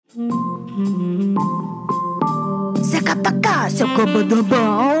Welcome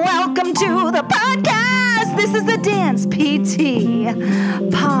to the podcast. This is the Dance PT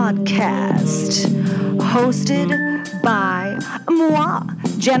podcast, hosted by moi,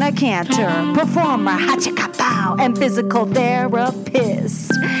 Jenna Cantor, performer, hachikapow, and physical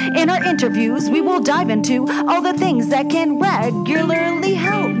therapist. In our interviews, we will dive into all the things that can regularly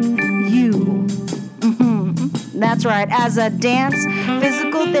help you. That's right, as a dance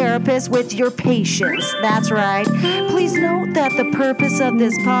physical therapist with your patients. That's right. Please note that the purpose of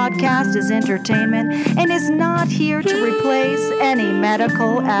this podcast is entertainment and is not here to replace any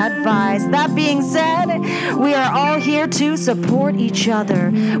medical advice. That being said, we are all here to support each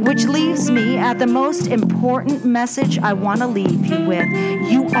other, which leaves me at the most important message I want to leave you with.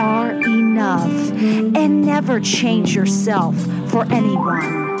 You are enough, and never change yourself for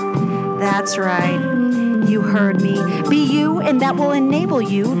anyone. That's right. You heard me. Be you, and that will enable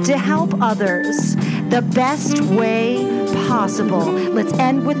you to help others the best way possible. Let's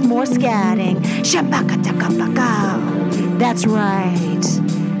end with more scatting. That's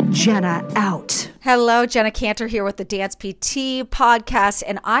right. Jenna out. Hello, Jenna Cantor here with the Dance PT podcast,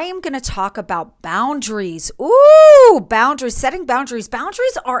 and I am going to talk about boundaries. Ooh, boundaries, setting boundaries.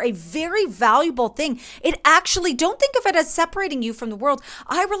 Boundaries are a very valuable thing. It actually, don't think of it as separating you from the world.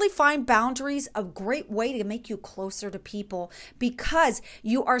 I really find boundaries a great way to make you closer to people because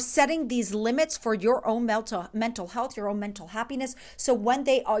you are setting these limits for your own mental health, your own mental happiness. So when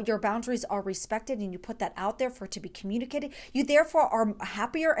your boundaries are respected and you put that out there for it to be communicated, you therefore are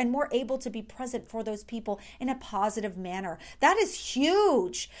happier and more able to be present for those people in a positive manner. That is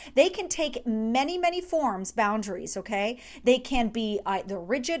huge. They can take many, many forms, boundaries, okay? They can be either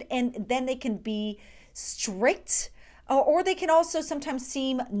rigid and then they can be strict, or they can also sometimes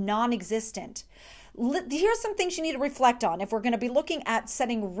seem non-existent. Here's some things you need to reflect on if we're going to be looking at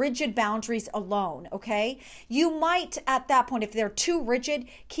setting rigid boundaries alone, okay? You might, at that point, if they're too rigid,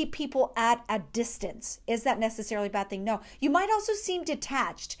 keep people at a distance. Is that necessarily a bad thing? No. You might also seem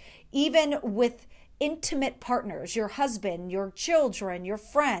detached, even with intimate partners, your husband, your children, your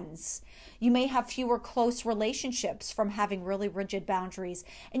friends. You may have fewer close relationships from having really rigid boundaries,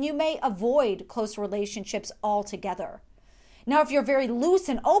 and you may avoid close relationships altogether. Now, if you're very loose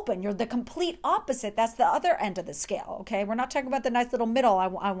and open, you're the complete opposite. That's the other end of the scale, okay? We're not talking about the nice little middle I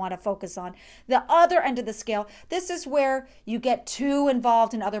want to focus on. The other end of the scale, this is where you get too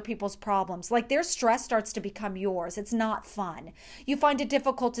involved in other people's problems. Like their stress starts to become yours. It's not fun. You find it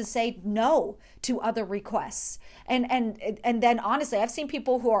difficult to say no to other requests. And then honestly, I've seen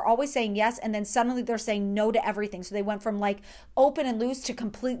people who are always saying yes, and then suddenly they're saying no to everything. So they went from like open and loose to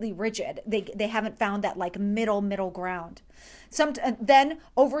completely rigid. They haven't found that like middle ground. Then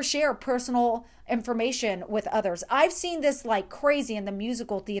overshare personal information with others. I've seen this like crazy in the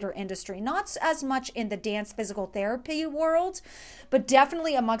musical theater industry, not as much in the dance physical therapy world, but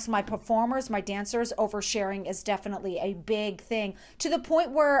definitely amongst my performers, my dancers, oversharing is definitely a big thing, to the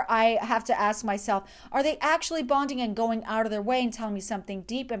point where I have to ask myself, are they actually bonding and going out of their way and telling me something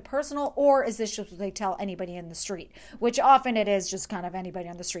deep and personal, or is this just what they tell anybody in the street? Which often it is just kind of anybody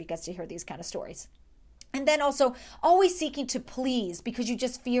on the street gets to hear these kind of stories. And then also always seeking to please because you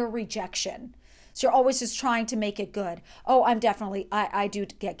just fear rejection. So you're always just trying to make it good. Oh, I do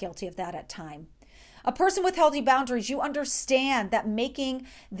get guilty of that at time. A person with healthy boundaries, you understand that making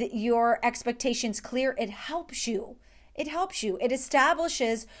your expectations clear, it helps you. It helps you. It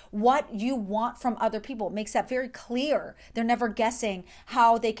establishes what you want from other people. It makes that very clear. They're never guessing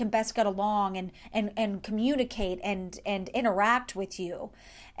how they can best get along and communicate and interact with you.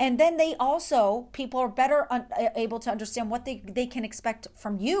 And then people are better able to understand what they can expect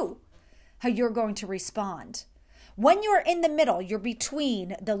from you, how you're going to respond. When you're in the middle, you're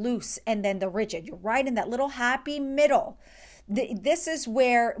between the loose and then the rigid. You're right in that little happy middle. This is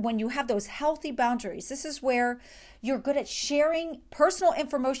where, when you have those healthy boundaries, this is where you're good at sharing personal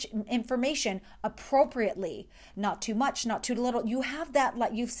information appropriately, not too much, not too little. You have that,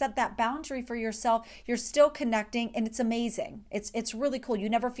 like you've set that boundary for yourself. You're still connecting, and it's amazing. It's really cool. You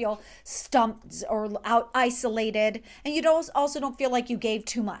never feel stumped or isolated, and you also don't feel like you gave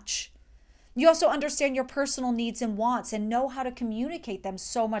too much. You also understand your personal needs and wants and know how to communicate them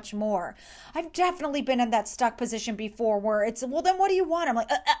so much more. I've definitely been in that stuck position before where it's, well, then what do you want? I'm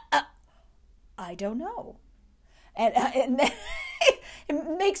like, I don't know. And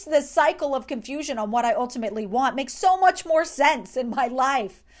it makes the cycle of confusion on what I ultimately want makes so much more sense in my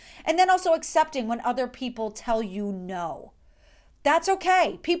life. And then also accepting when other people tell you no. That's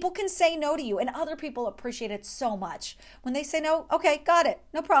okay. People can say no to you, and other people appreciate it so much. When they say no, okay, got it,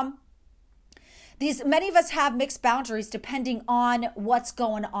 no problem. Many of us have mixed boundaries depending on what's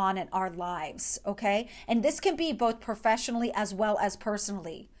going on in our lives, okay? And this can be both professionally as well as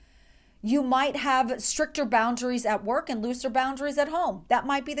personally. You might have stricter boundaries at work and looser boundaries at home. That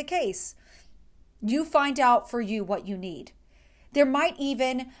might be the case. You find out for you what you need. There might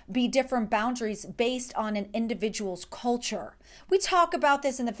even be different boundaries based on an individual's culture. We talk about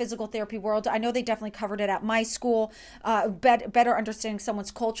this in the physical therapy world. I know they definitely covered it at my school. Better understanding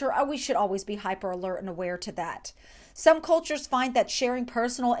someone's culture. We should always be hyper alert and aware to that. Some cultures find that sharing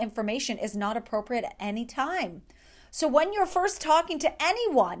personal information is not appropriate at any time. So when you're first talking to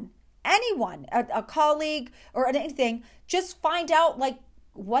anyone, a colleague or anything, just find out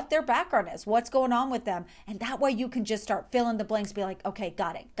what their background is, what's going on with them. And that way you can just start filling the blanks, be like, okay,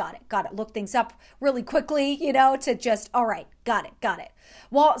 got it. Look things up really quickly, to just, all right, got it.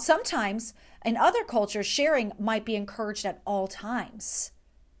 Well, sometimes in other cultures, sharing might be encouraged at all times.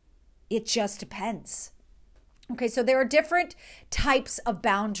 It just depends. Okay, so there are different types of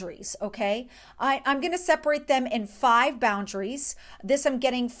boundaries, okay? I'm going to separate them in 5 boundaries. This I'm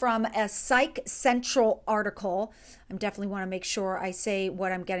getting from a Psych Central article. I definitely want to make sure I say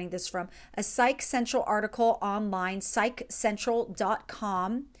what I'm getting this from. A Psych Central article online,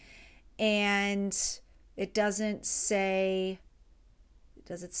 psychcentral.com. And it doesn't say...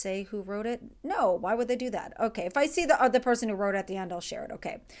 Does it say who wrote it? No. Why would they do that? Okay. If I see the person who wrote it at the end, I'll share it.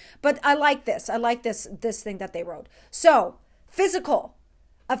 Okay. But I like this. I like this thing that they wrote. So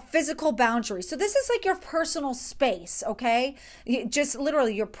a physical boundary. So this is like your personal space. Okay. Just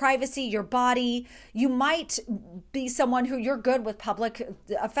literally your privacy, your body. You might be someone who you're good with public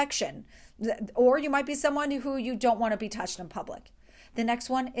affection, or you might be someone who you don't want to be touched in public. The next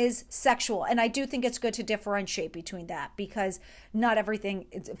one is sexual. And I do think it's good to differentiate between that because not everything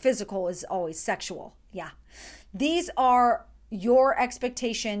physical is always sexual. Yeah. These are your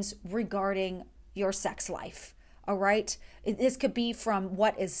expectations regarding your sex life. All right. This could be from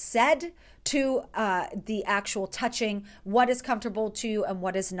what is said to the actual touching, what is comfortable to you and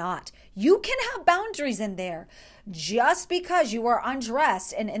what is not. You can have boundaries in there. Just because you are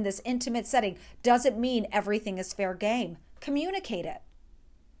undressed and in this intimate setting doesn't mean everything is fair game. Communicate it.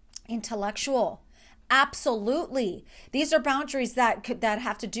 Intellectual. Absolutely. These are boundaries that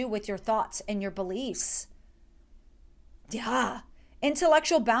have to do with your thoughts and your beliefs. Yeah.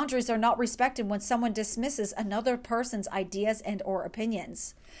 Intellectual boundaries are not respected when someone dismisses another person's ideas and or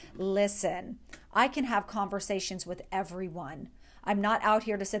opinions. Listen, I can have conversations with everyone. I'm not out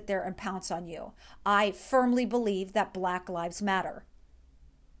here to sit there and pounce on you. I firmly believe that Black Lives Matter.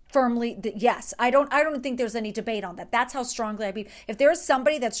 Yes. I don't think there's any debate on that. That's how strongly I believe. If there's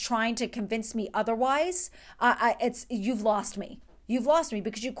somebody that's trying to convince me otherwise, you've lost me. You've lost me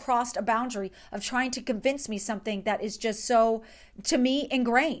because you crossed a boundary of trying to convince me something that is just so, to me,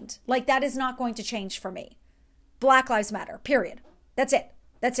 ingrained. Like that is not going to change for me. Black Lives Matter, period. That's it.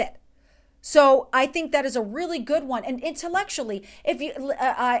 So I think that is a really good one. And intellectually,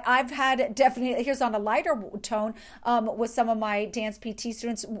 I've had definitely, here's on a lighter tone, with some of my dance PT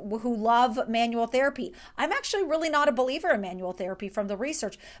students who love manual therapy. I'm actually really not a believer in manual therapy from the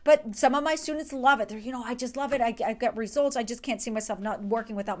research, but some of my students love it. They're, I just love it. I get results. I just can't see myself not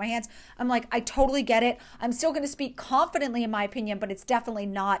working without my hands. I'm like, I totally get it. I'm still going to speak confidently in my opinion, but it's definitely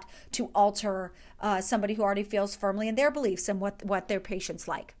not to alter somebody who already feels firmly in their beliefs and what their patients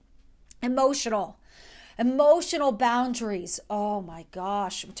like. Emotional boundaries. Oh my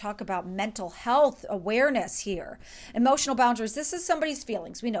gosh. We talk about mental health awareness here. Emotional boundaries. This is somebody's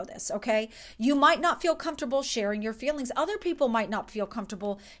feelings. We know this, okay? You might not feel comfortable sharing your feelings. Other people might not feel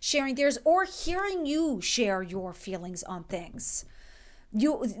comfortable sharing theirs or hearing you share your feelings on things.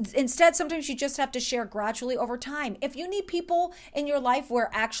 Instead, sometimes you just have to share gradually over time. If you need people in your life where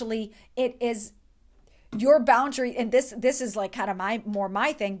actually it is your boundary, and this is like kind of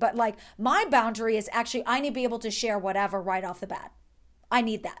my thing, but like my boundary is actually I need to be able to share whatever right off the bat. I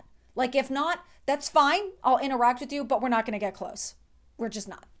need that. Like if not, that's fine. I'll interact with you, but we're not going to get close. We're just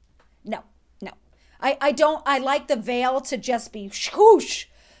not. No. I like the veil to just be whoosh,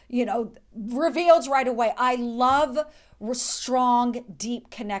 revealed right away. I love strong, deep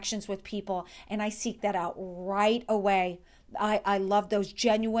connections with people, and I seek that out right away. I love those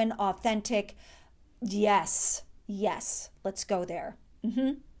genuine, authentic. Yes. Let's go there.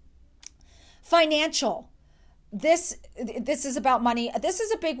 Financial. This is about money. This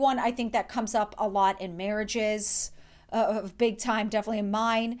is a big one. I think that comes up a lot in marriages. big time, definitely in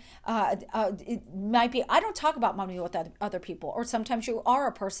mine. It might be, I don't talk about money with other people, or sometimes you are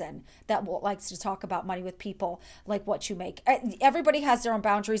a person that likes to talk about money with people, like what you make. Everybody has their own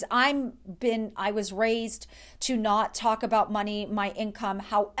boundaries. I was raised to not talk about money, my income.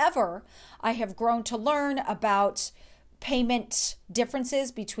 However, I have grown to learn about payment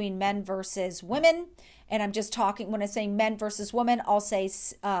differences between men versus women. And I'm just talking, when I'm saying men versus women, I'll say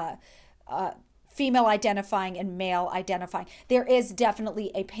female identifying and male identifying. There is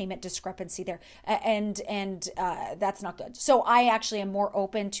definitely a payment discrepancy there, and that's not good. So I actually am more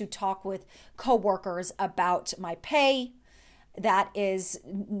open to talk with coworkers about my pay. That is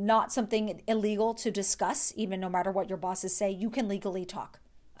not something illegal to discuss, even no matter what your bosses say. You can legally talk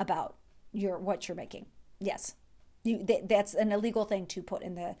about what you're making. Yes. That's an illegal thing to put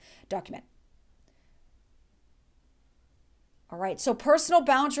in the document. All right. So personal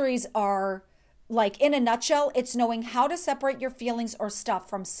boundaries are, like, in a nutshell, it's knowing how to separate your feelings or stuff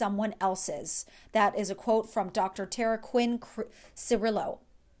from someone else's. That is a quote from Dr. Tara Quinn Cirillo,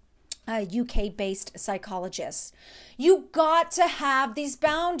 a UK-based psychologist. You got to have these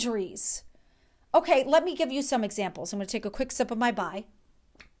boundaries. Okay, let me give you some examples. I'm going to take a quick sip of my bai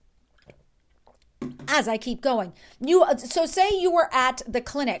as I keep going. So say you were at the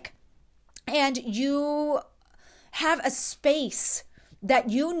clinic and you have a space that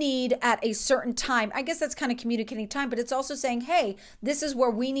you need at a certain time. I guess that's kind of communicating time, but it's also saying, hey, this is where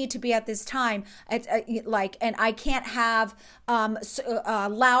we need to be at this time. And I can't have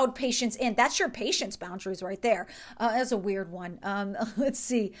loud patients in. That's your patient's boundaries right there. That's a weird one. Let's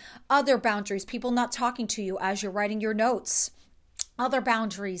see. Other boundaries, people not talking to you as you're writing your notes. Other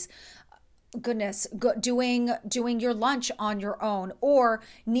boundaries, doing your lunch on your own, or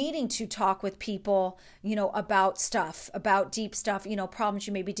needing to talk with people, about stuff, about deep stuff, problems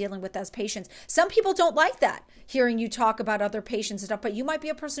you may be dealing with as patients. Some people don't like that, hearing you talk about other patients and stuff, but you might be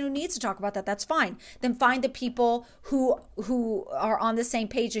a person who needs to talk about that. That's fine. Then find the people who are on the same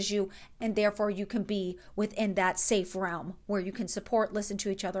page as you, and therefore you can be within that safe realm where you can support, listen to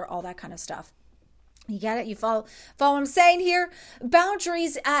each other, all that kind of stuff. You get it? You follow what I'm saying here?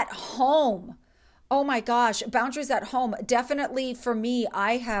 Boundaries at home. Oh my gosh, boundaries at home. Definitely for me,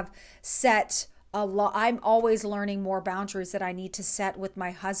 I have set a lot. I'm always learning more boundaries that I need to set with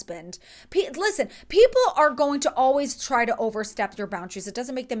my husband. Listen, people are going to always try to overstep your boundaries. It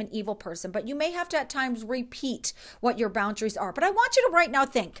doesn't make them an evil person, but you may have to at times repeat what your boundaries are. But I want you to right now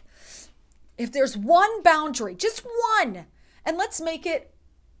think, if there's one boundary, just one, and let's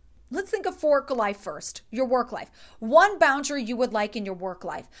think of work life first, your work life. One boundary you would like in your work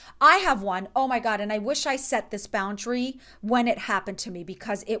life. I have one. Oh my God. And I wish I set this boundary when it happened to me,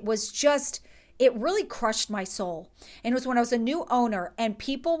 because it really crushed my soul. And it was when I was a new owner and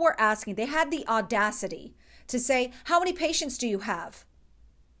people were asking, they had the audacity to say, how many patients do you have?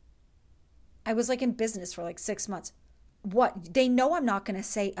 I was like in business for like 6 months. What? They know I'm not going to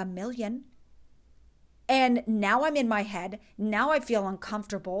say 1 million. And now I'm in my head. Now I feel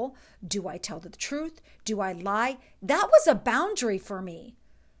uncomfortable. Do I tell the truth? Do I lie? That was a boundary for me.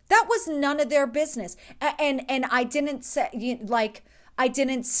 That was none of their business. And I didn't say, I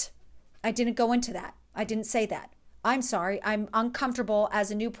didn't go into that. I didn't say that. I'm sorry. I'm uncomfortable as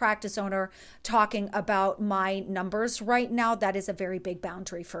a new practice owner talking about my numbers right now. That is a very big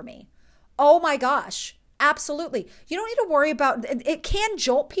boundary for me. Oh my gosh. Absolutely. You don't need to worry about it. It can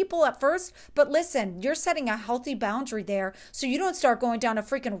jolt people at first, but listen, you're setting a healthy boundary there so you don't start going down a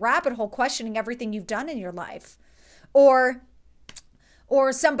freaking rabbit hole questioning everything you've done in your life. Or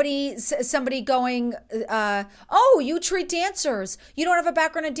somebody going, oh, you treat dancers. You don't have a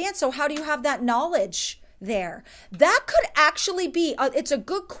background in dance, so how do you have that knowledge there? That could actually be, it's a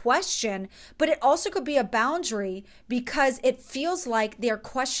good question, but it also could be a boundary because it feels like they're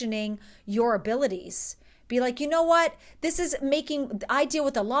questioning your abilities. Be like, you know what? I deal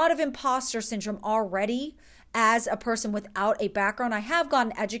with a lot of imposter syndrome already as a person without a background. I have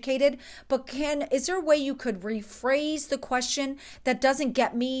gotten educated, but is there a way you could rephrase the question that doesn't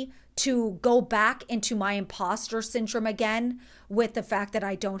get me to go back into my imposter syndrome again with the fact that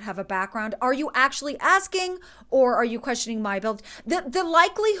I don't have a background? Are you actually asking, or are you questioning my ability? The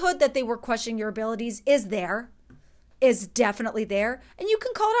likelihood that they were questioning your abilities is definitely there. And you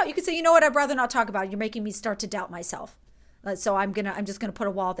can call it out. You can say, you know what? I'd rather not talk about it. You're making me start to doubt myself. So I'm just going to put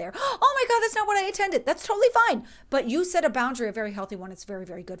a wall there. Oh my God, that's not what I intended. That's totally fine. But you set a boundary, a very healthy one. It's very,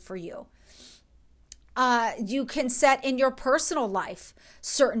 very good for you. You can set in your personal life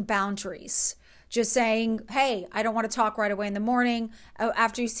certain boundaries Just saying, hey, I don't want to talk right away in the morning.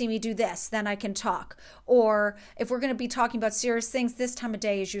 After you see me do this, then I can talk. Or if we're going to be talking about serious things, this time of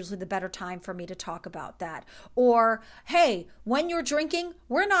day is usually the better time for me to talk about that. Or, hey, when you're drinking,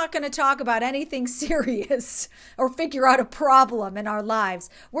 we're not going to talk about anything serious or figure out a problem in our lives.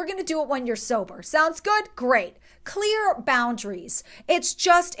 We're going to do it when you're sober. Sounds good? Great. Clear boundaries. It's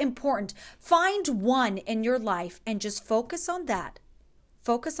just important. Find one in your life and just focus on that.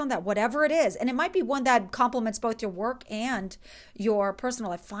 Focus on that, whatever it is. And it might be one that complements both your work and your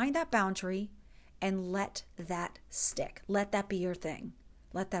personal life. Find that boundary and let that stick. Let that be your thing.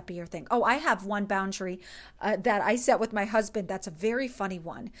 Let that be your thing. Oh, I have one boundary that I set with my husband. That's a very funny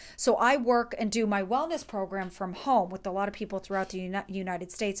one. So I work and do my wellness program from home with a lot of people throughout the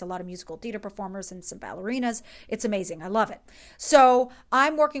United States, a lot of musical theater performers and some ballerinas. It's amazing. I love it. So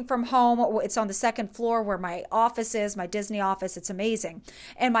I'm working from home. It's on the second floor where my office is, my Disney office. It's amazing.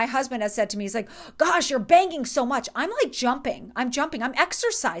 And my husband has said to me, he's like, gosh, you're banging so much. I'm like jumping. I'm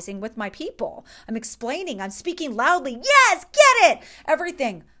exercising with my people. I'm explaining. I'm speaking loudly. Yes, get it. Everything.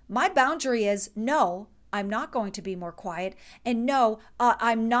 My boundary is no, I'm not going to be more quiet. And no,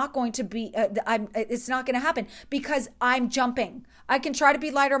 I'm not going to be, it's not going to happen because I'm jumping. I can try to be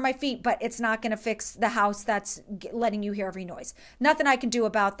lighter on my feet, but it's not going to fix the house that's letting you hear every noise. Nothing I can do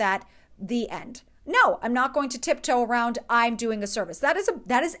about that. The end. No, I'm not going to tiptoe around. I'm doing a service. That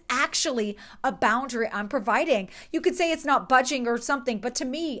is actually a boundary I'm providing. You could say it's not budging or something, but to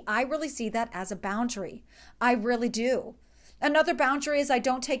me, I really see that as a boundary. I really do. Another boundary is I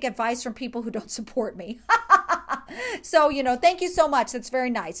don't take advice from people who don't support me. So, thank you so much. That's very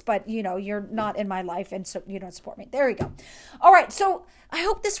nice. But, you're not in my life and so you don't support me. There you go. All right. So I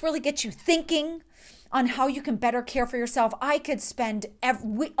hope this really gets you thinking on how you can better care for yourself. I could spend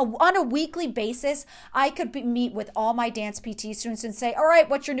on a weekly basis, I could meet with all my dance PT students and say, all right,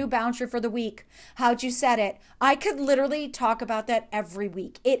 what's your new boundary for the week? How'd you set it? I could literally talk about that every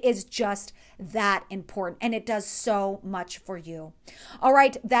week. It is just that important and it does so much for you. All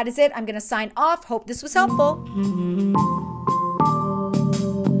right, that is it. I'm going to sign off. Hope this was helpful.